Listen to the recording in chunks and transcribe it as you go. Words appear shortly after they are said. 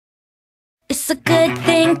a good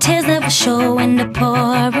thing tears never show in the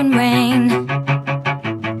pouring rain.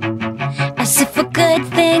 As if a good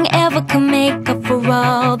thing ever could make up for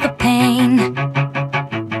all the pain.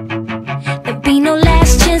 There'll be no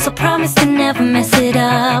last chance, I promise to never mess it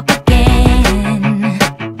up again.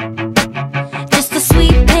 Just a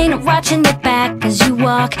sweet pain of watching your back as you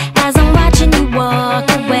walk, as I'm watching you walk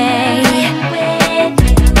away.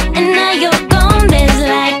 And now you're gone, there's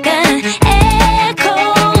like an echo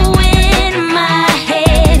in my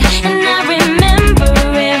head, and I remember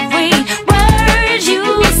every word you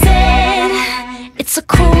said. It's a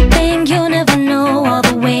cruel thing, you'll never know all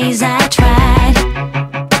the ways I tried.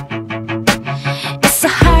 It's a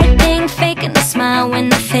hard thing faking a smile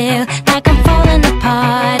when I feel like I'm falling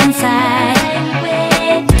apart inside.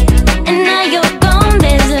 And now you're gone,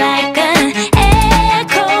 there's like an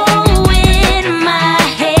echo in my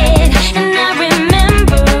head, and I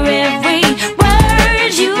remember every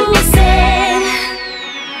word you said.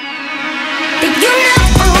 That you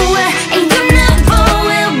never were and you never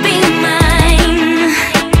will be mine.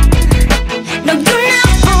 No, you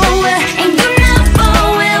never were and you never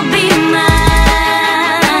will be mine.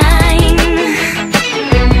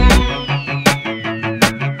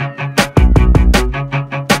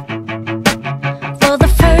 For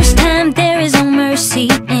the first time there is no mercy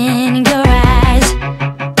in your eyes,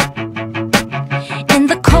 and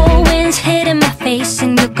the cold winds hitting my face,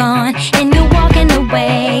 and you're gone, and you're walking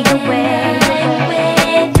away,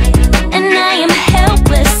 and I am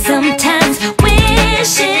helpless sometimes,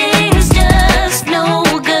 wishing it's just no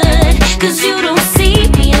good, 'cause you don't see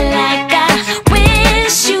me like I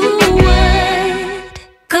wish you would.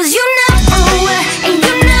 'Cause you never were and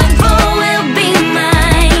you never will be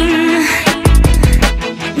mine.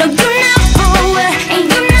 No, you never were and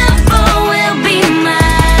you never will be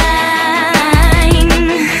mine.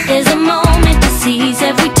 There's a moment to seize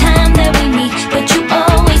every time that we meet, but you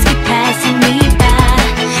always keep passing me by.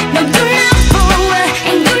 No, you never were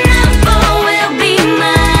and you never will be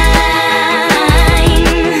mine.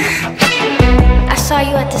 I saw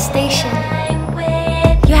you at the station.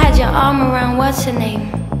 You had your arm around what's her name.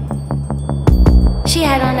 She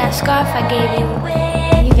had on that scarf I gave you,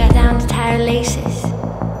 and you got down to tie her laces.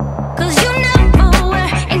 'Cause you never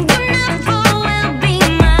were and you never will be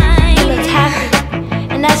mine. You looked happy,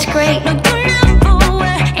 and that's great. No, you never